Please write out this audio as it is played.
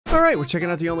All right, we're checking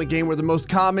out the only game where the most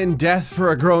common death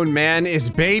for a grown man is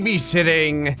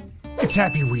babysitting. It's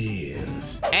Happy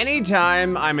Wheels.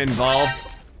 Anytime I'm involved,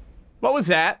 what was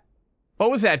that? What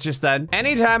was that just then?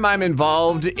 Anytime I'm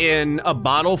involved in a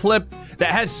bottle flip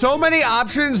that has so many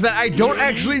options that I don't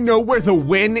actually know where the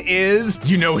win is,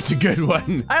 you know it's a good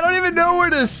one. I don't even know where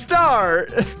to start.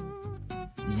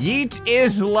 Yeet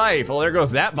is life. Oh, there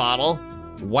goes that bottle.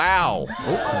 Wow.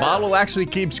 Oh, the bottle actually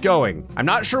keeps going. I'm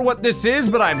not sure what this is,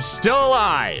 but I'm still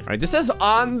alive. All right, this says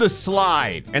on the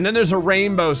slide, and then there's a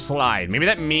rainbow slide. Maybe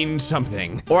that means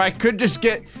something. Or I could just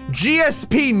get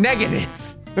GSP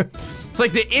negative. It's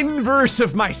like the inverse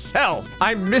of myself.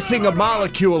 I'm missing a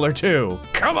molecule or two.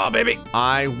 Come on, baby.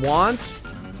 I want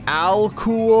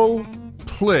alcohol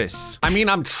plus. I mean,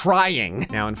 I'm trying.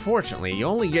 Now, unfortunately, you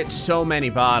only get so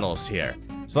many bottles here.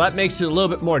 So that makes it a little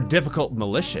bit more difficult.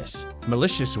 Malicious.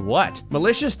 Malicious what?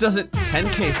 Malicious doesn't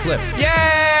 10K flip.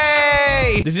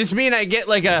 Yay! Does this mean I get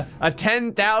like a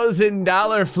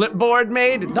 $10,000 flip board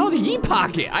made? No, the Yeet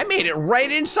Pocket. I made it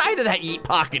right inside of that Yeet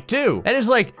Pocket too. That is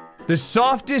like the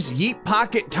softest Yeet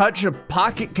Pocket touch a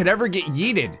pocket could ever get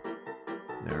yeeted.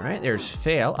 All right, there's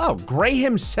fail. Oh, Gray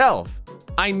himself.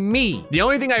 I'm me. The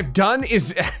only thing I've done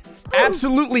is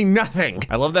absolutely nothing.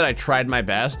 I love that I tried my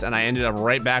best and I ended up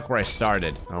right back where I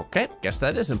started. Okay, guess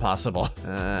that is impossible.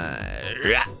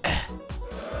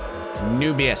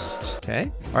 Newbiest.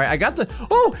 Okay. All right, I got the,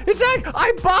 oh, it's like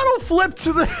I bottle flipped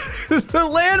to the, the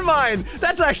landmine.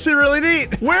 That's actually really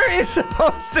neat. Where is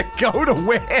supposed to go to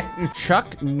win?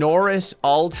 Chuck Norris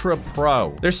Ultra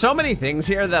Pro. There's so many things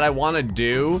here that I want to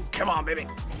do. Come on, baby.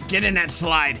 Get in that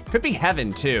slide. Could be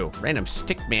heaven too. Random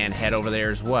stickman head over there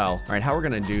as well. All right, how we're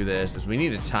gonna do this is we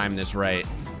need to time this right.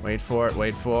 Wait for it,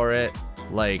 wait for it.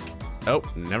 Like, oh,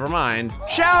 never mind.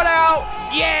 Shout out,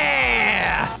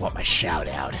 yeah! What my shout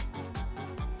out?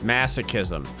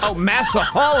 Masochism. Oh,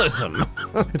 masoholism.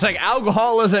 It's like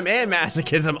alcoholism and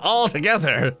masochism all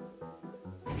together.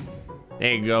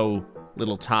 There you go,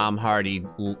 little Tom Hardy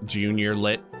Jr.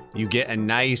 lit. You get a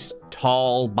nice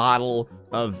tall bottle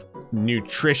of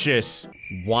nutritious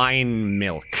wine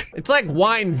milk. It's like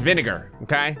wine vinegar,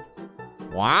 okay?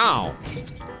 Wow.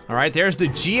 All right, there's the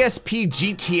GSP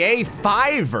GTA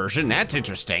 5 version. That's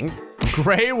interesting.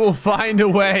 Gray will find a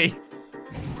way.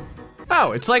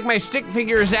 Oh, it's like my stick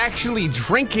figure is actually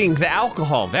drinking the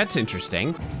alcohol. That's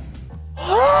interesting.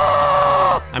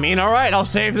 I mean, all right, I'll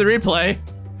save the replay.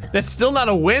 That's still not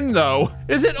a win though.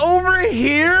 Is it over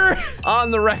here?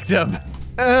 On the rectum.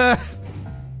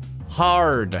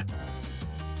 Hard.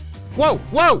 Whoa,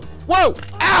 whoa, whoa,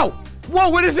 ow! Whoa,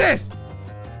 what is this?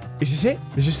 Is this it?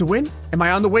 Is this the win? Am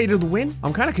I on the way to the win?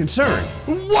 I'm kind of concerned.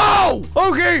 Whoa!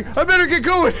 Okay, I better get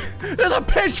going. There's a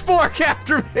pitchfork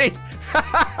after me.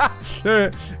 All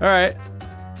right.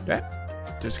 Okay.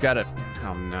 Just gotta,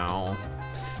 oh no.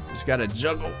 Just gotta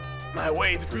juggle my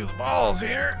way through the balls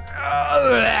here.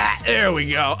 There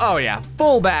we go. Oh yeah,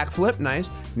 full backflip, nice.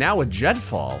 Now a jet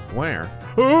fall, where?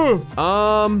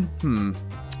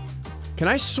 Can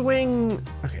I swing?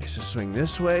 Okay, so swing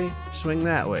this way, swing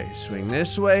that way, swing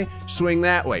this way, swing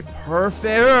that way.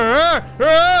 Perfect.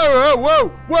 Whoa,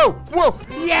 whoa, whoa.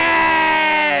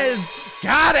 Yes!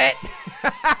 Got it!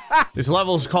 This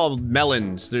level is called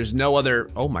melons. There's no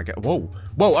other, oh my God, whoa.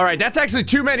 Whoa, all right, that's actually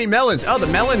too many melons. Oh, the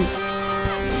melon.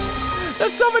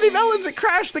 There's so many melons it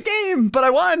crashed the game, but I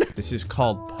won. This is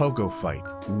called Pogo Fight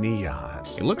Neon.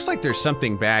 It looks like there's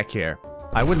something back here.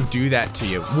 I wouldn't do that to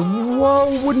you.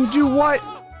 Whoa, wouldn't do what?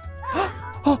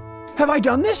 Oh, have I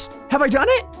done this? Have I done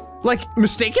it? Like,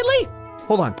 mistakenly?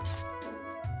 Hold on.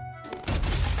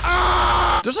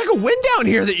 Ah! There's like a win down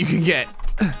here that you can get.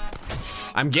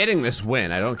 I'm getting this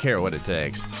win. I don't care what it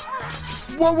takes.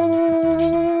 Whoa, whoa,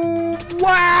 whoa, whoa,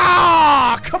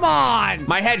 wow! Come on!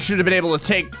 My head should have been able to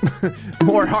take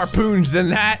more harpoons than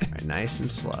that. All right, nice and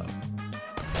slow.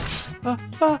 Oh!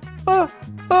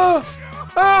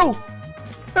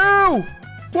 Oh!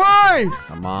 Why?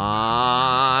 Come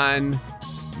on.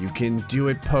 You can do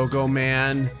it, Pogo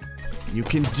Man. You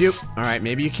can do, all right,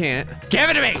 maybe you can't. Give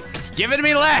it to me! Give it to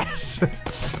me less!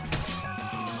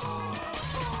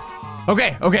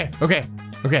 Okay, okay, okay,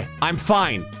 okay. I'm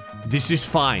fine. This is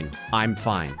fine. I'm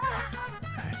fine.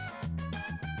 Okay.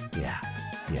 Yeah,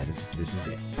 this is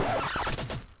it.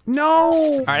 No!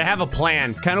 All right, I have a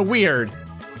plan. Kind of weird,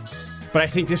 but I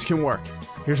think this can work.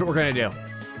 Here's what we're gonna do.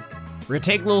 We're gonna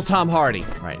take little Tom Hardy.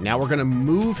 All right, now we're gonna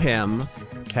move him,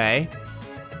 okay,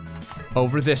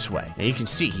 over this way. Now you can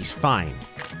see he's fine.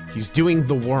 He's doing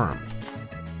the worm.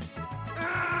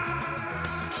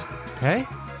 Okay,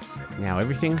 now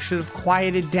everything should have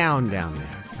quieted down there,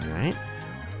 all right?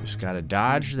 Just gotta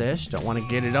dodge this. Don't want to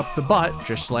get it up the butt,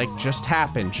 just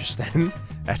happened just then.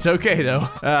 That's okay though.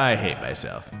 I hate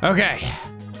myself. Okay,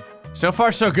 so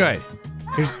far so good.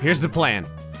 Here's the plan.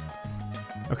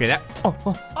 Okay, that.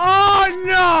 Oh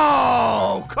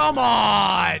no! Come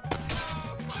on!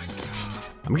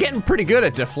 I'm getting pretty good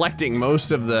at deflecting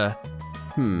most of the.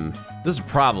 This is a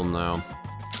problem though.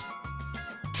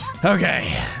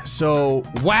 Okay, so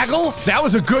waggle. That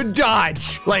was a good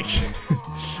dodge. Like,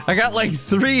 I got like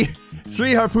three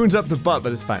harpoons up the butt,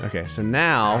 but it's fine. Okay, so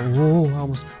now,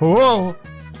 almost. Whoa.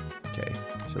 Okay,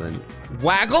 so then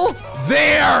waggle.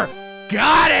 There,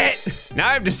 got it. Now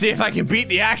I have to see if I can beat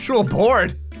the actual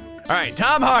board. All right,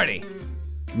 Tom Hardy,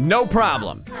 no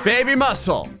problem. Baby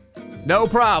Muscle, no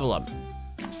problem.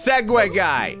 Segway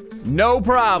guy, no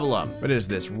problem. What is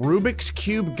this? Rubik's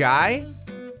Cube guy?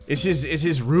 Is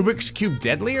his Rubik's Cube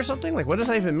deadly or something? Like, what does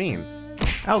that even mean?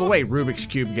 Out of the way, Rubik's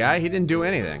Cube guy. He didn't do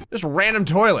anything. Just a random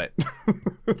toilet. All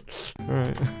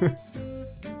right.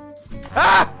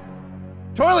 Ah!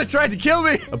 Toilet tried to kill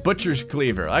me. A butcher's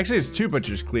cleaver. Actually, it's two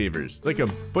butcher's cleavers. It's like a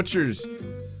butcher's,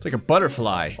 it's like a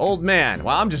butterfly. Old man.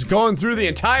 Wow, I'm just going through the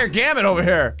entire gamut over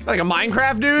here. Like a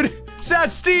Minecraft dude. It's not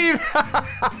Steve.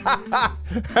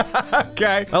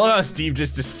 Okay. I love how Steve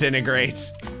just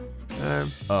disintegrates.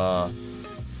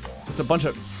 Just a bunch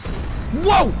of.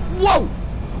 Whoa! Whoa!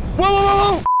 Whoa! Whoa!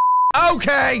 Whoa! Whoa!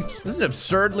 Okay. This is an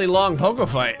absurdly long pogo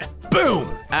fight.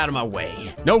 Boom! Out of my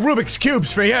way. No Rubik's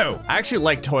Cubes for you. I actually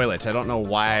like toilets. I don't know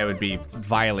why I would be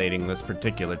violating this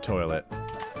particular toilet.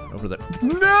 Over the.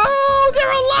 No!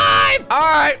 They're alive! All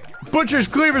right. Butcher's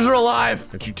cleavers are alive.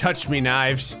 Don't you touch me,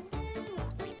 knives.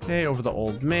 Okay, over the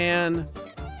old man.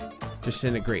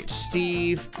 Disintegrate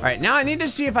Steve. All right, now I need to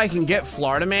see if I can get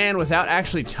Florida Man without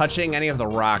actually touching any of the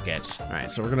rockets. All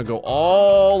right, so we're gonna go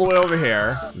all the way over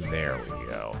here. There we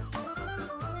go.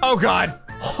 Oh God,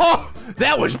 oh,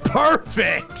 that was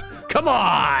perfect. Come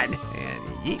on, and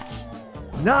yeet.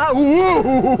 Nah,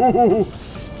 ooh.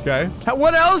 Okay,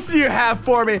 what else do you have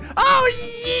for me? Oh,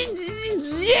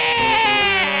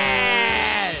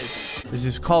 yes! This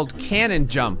is called cannon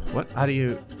jump. What, how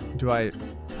do I?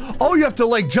 Oh, you have to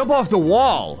like jump off the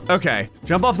wall. Okay,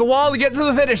 jump off the wall to get to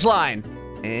the finish line.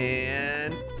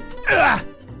 And,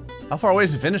 how far away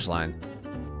is the finish line?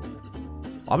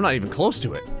 I'm not even close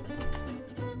to it.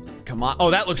 Come on,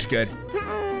 oh, that looks good.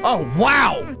 Oh,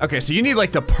 wow. Okay, so you need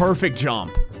like the perfect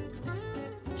jump.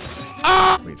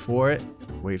 Ah! Wait for it,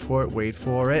 wait for it, wait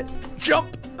for it.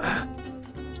 Jump. I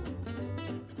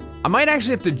might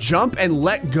actually have to jump and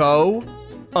let go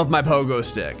of my pogo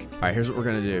stick. All right, here's what we're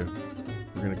gonna do.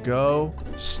 We're gonna go,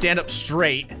 stand up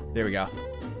straight. There we go.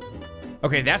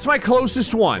 Okay, that's my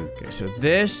closest one. Okay, so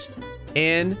this,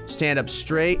 in, stand up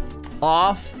straight,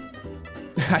 off.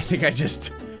 I think I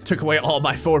just took away all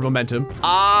my forward momentum.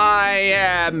 I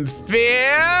am fearless.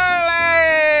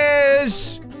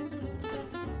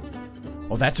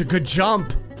 Oh, that's a good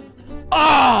jump.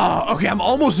 Oh, okay, I'm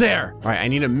almost there. All right, I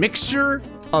need a mixture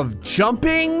of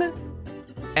jumping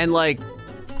and like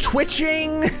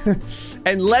twitching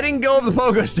and letting go of the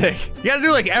pogo stick. You gotta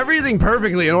do like everything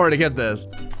perfectly in order to get this.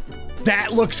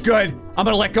 That looks good. I'm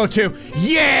gonna let go too.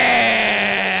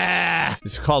 Yeah!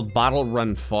 It's called bottle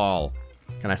run fall.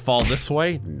 Can I fall this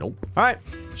way? Nope. All right,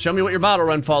 show me what your bottle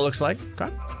run fall looks like.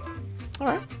 Okay. All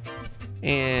right.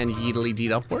 And yeetily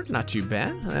deed upward, not too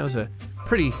bad. That was a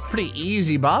pretty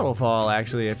easy bottle fall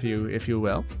actually, if you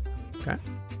will. Okay.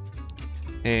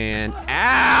 And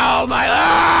ow, oh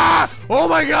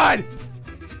my God!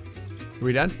 Are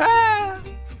we done? Ah!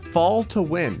 Fall to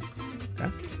win.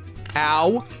 Okay.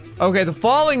 Ow. Okay, the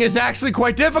falling is actually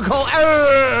quite difficult. All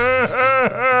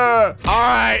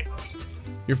right.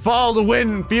 Your fall to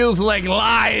win feels like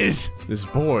lies. This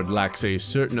board lacks a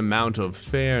certain amount of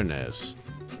fairness.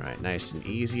 All right, nice and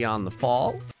easy on the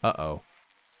fall. Uh-oh.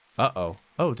 Uh-oh.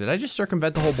 Oh, did I just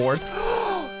circumvent the whole board?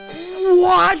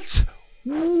 What?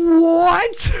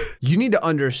 What? You need to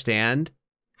understand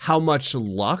how much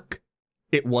luck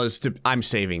it was to, I'm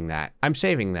saving that. I'm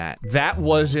saving that. That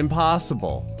was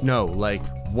impossible. No, like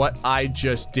what I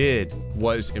just did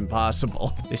was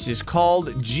impossible. This is called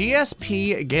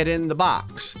GSP get in the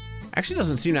box. Actually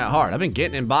doesn't seem that hard. I've been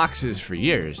getting in boxes for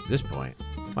years at this point.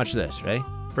 Watch this, ready?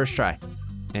 First try.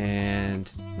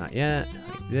 And not yet,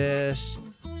 like this.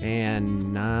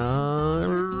 And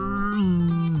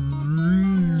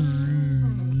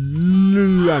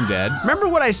I'm dead. Remember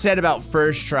what I said about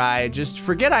first try? Just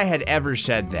forget I had ever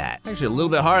said that. Actually, a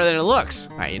little bit harder than it looks.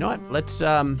 All right, you know what? Let's,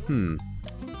 yeah,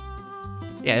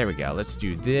 there we go. Let's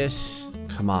do this.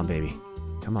 Come on, baby.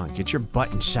 Come on, get your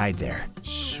butt inside there.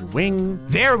 Swing.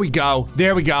 There we go.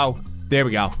 There we go. There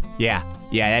we go. Yeah,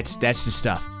 that's the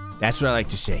stuff. That's what I like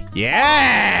to say.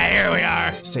 Yeah, here we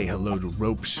are. Say hello to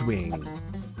rope swing.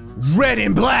 Red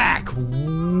and black.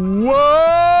 Whoa!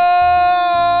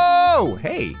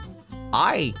 Hey,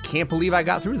 I can't believe I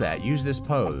got through that. Use this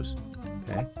pose.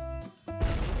 Okay.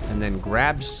 And then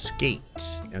grab skate.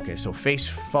 Okay, so face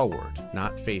forward,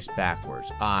 not face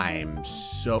backwards. I'm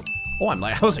so... Oh,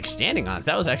 I was like standing on it.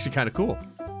 That was actually kind of cool.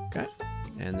 Okay.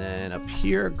 And then up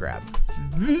here, grab...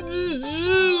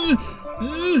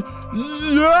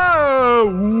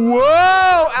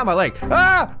 Whoa! Ow, my leg.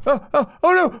 Ah! Oh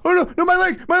no, no, my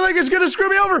leg is gonna screw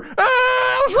me over. Ah,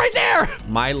 I was right there.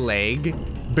 My leg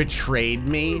betrayed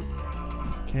me.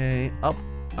 Okay, up.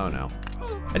 Oh no.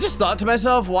 I just thought to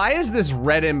myself, why is this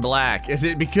red and black? Is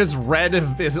it because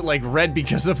is it like red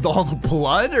because of all the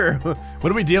blood, or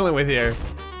what are we dealing with here?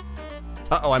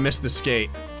 Uh-oh, I missed the skate.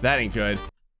 That ain't good.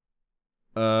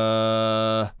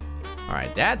 All right,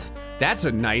 that's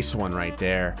a nice one right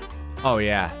there. Oh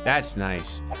yeah, that's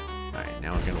nice. All right,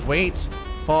 now we're gonna wait,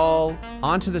 fall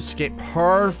onto the skate.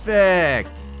 Perfect.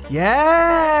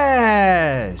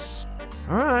 Yes.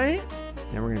 All right.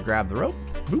 Then we're gonna grab the rope.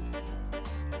 Boop.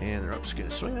 And the rope's gonna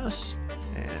swing us.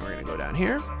 And we're gonna go down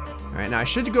here. All right, now I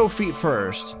should go feet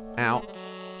first. Ow. All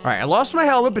right, I lost my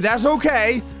helmet, but that's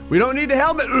okay. We don't need a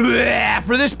helmet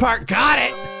for this part. Got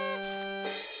it.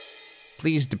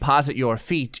 Please deposit your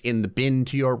feet in the bin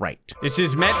to your right. This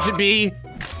is meant to be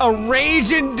a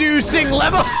rage-inducing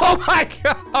level. Oh my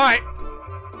God. All right.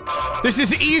 This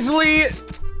is easily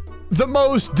the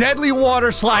most deadly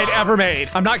water slide ever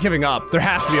made. I'm not giving up. There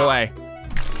has to be a way.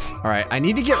 All right, I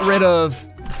need to get rid of,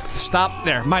 stop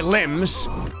there, my limbs.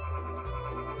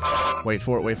 Wait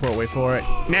for it, wait for it, wait for it.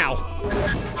 Now.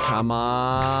 Come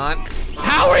on.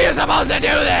 How are you supposed to do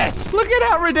this? Look at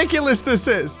how ridiculous this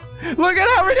is. Look at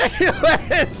how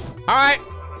ridiculous. All right.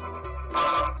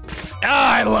 Oh,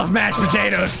 I love mashed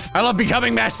potatoes. I love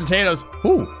becoming mashed potatoes.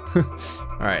 Ooh.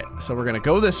 All right, so we're gonna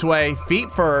go this way,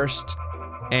 feet first,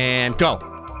 and go.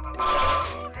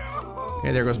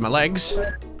 Okay, there goes my legs.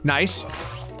 Nice.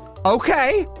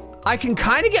 Okay, I can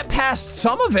kind of get past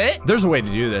some of it. There's a way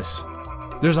to do this.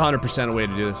 There's 100% a way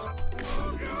to do this.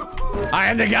 I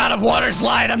am the god of water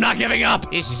slide. I'm not giving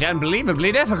up. This is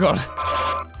unbelievably difficult.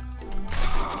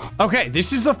 Okay,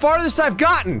 this is the farthest I've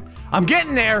gotten. I'm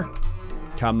getting there.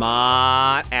 Come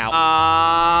on. Ow.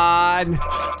 On.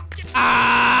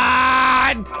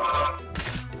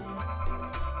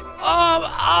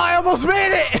 Oh, I almost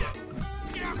made it.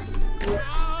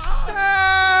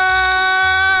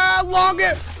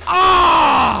 Longer.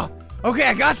 Ah! Okay,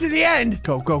 I got to the end.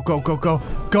 Go, go, go, go, go.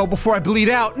 Go before I bleed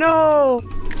out. No.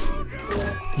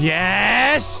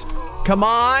 Yes. Come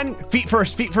on. Feet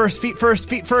first, feet first, feet first,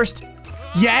 feet first.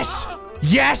 Yes.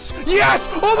 Yes. Yes.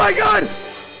 Oh my God.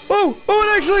 Oh,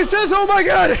 it actually says, oh my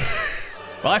God.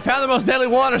 Well, I found the most deadly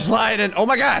water slide and oh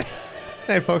my God.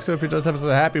 Hey folks, hope you enjoyed this episode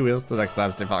of Happy Wheels. Till next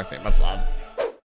time, stay foxy. Much love.